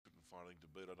anything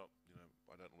to beat. I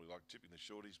don't really like tipping the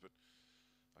shorties, but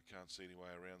I can't see any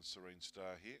way around Serene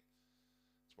Star here.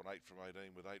 It's won 8 from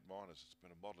 18 with 8 minors. It's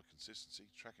been a model of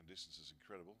consistency. Track and distance is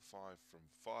incredible. 5 from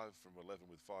 11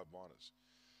 with 5 minors.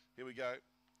 Here we go.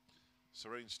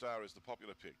 Serene Star is the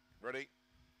popular pick. Ready?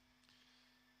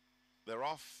 They're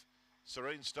off.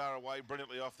 Serene Star away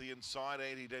brilliantly off the inside.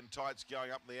 Anti-Dentite's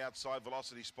going up on the outside.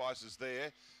 Velocity Spice is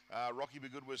there. Rocky Be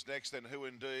Good was next, then Who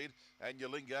Indeed. And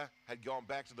Yalinga had gone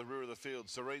back to the rear of the field.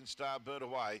 Serene Star burnt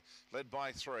away, led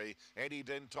by 3.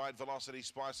 Anti-Dentite, Velocity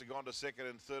Spice had gone to second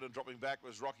and third, and dropping back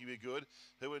was Rocky Be Good.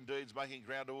 Who Indeed's making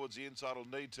ground towards the inside. Will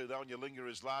need to, though, and Yalinga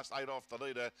is last. 8 off the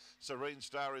leader. Serene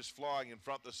Star is flying in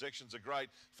front. The sections are great.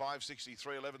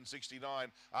 5.63,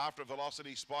 11.69. After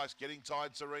Velocity Spice, getting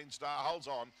tied. Serene Star holds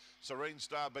on. Serene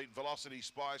Star beat Velocity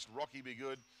Spice. Rocky Be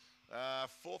Good.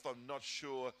 Fourth, I'm not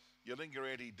sure.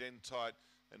 Yalinga, Anti-Dentite,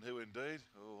 and Who Indeed.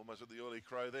 Oh, almost with the early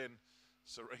crow then.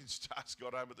 Serene Star's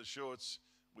got home at the shorts.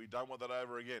 We don't want that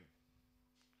over again.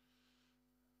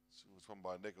 So it's won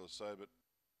by a neck or so, but